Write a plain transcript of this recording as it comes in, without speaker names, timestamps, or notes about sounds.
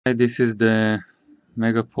This is the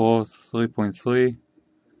Mega Pro 3.3,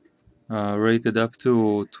 rated up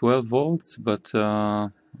to 12 volts, but I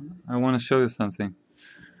want to show you something.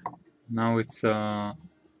 Now it's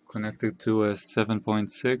connected to a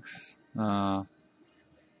 7.6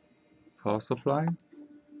 power supply.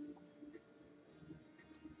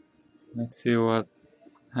 Let's see what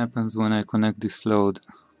happens when I connect this load.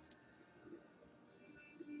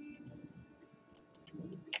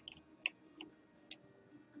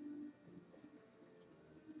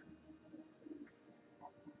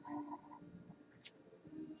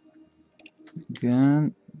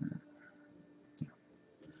 Again.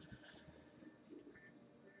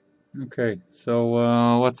 Okay,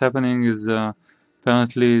 so what's happening is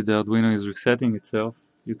apparently the Arduino is resetting itself.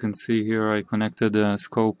 You can see here I connected the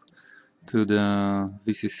scope to the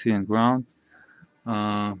VCC and ground.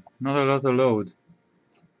 Not a lot of load.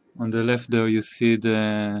 On the left there you see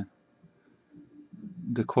the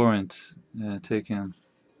current taken.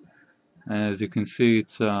 As you can see,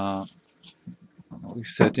 it's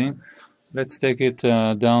resetting. Let's take it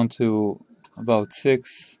down to about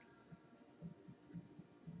 6.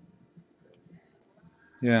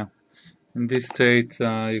 Yeah, in this state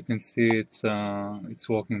you can see it's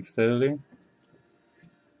working steadily.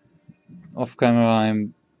 Off camera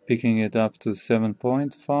I'm picking it up to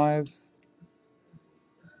 7.5,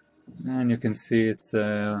 and you can see it's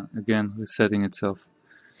again resetting itself.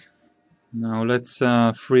 Now let's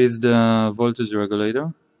freeze the voltage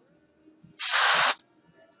regulator.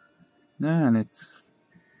 And it's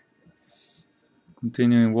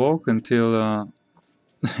continuing work until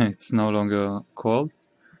it's no longer cold.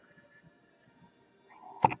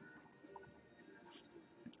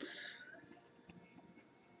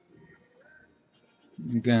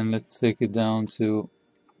 Again, let's take it down to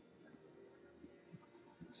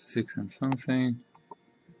 6 and something.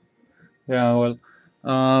 Yeah, well,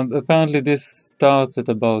 apparently this starts at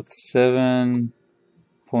about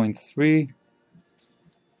 7.3.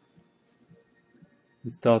 We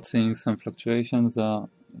start seeing some fluctuations.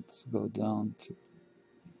 Let's go down to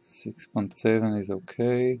 6.7 is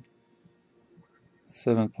okay.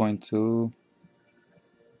 7.2.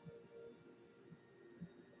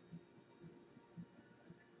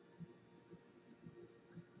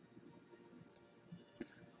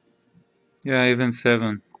 Yeah, even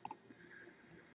 7.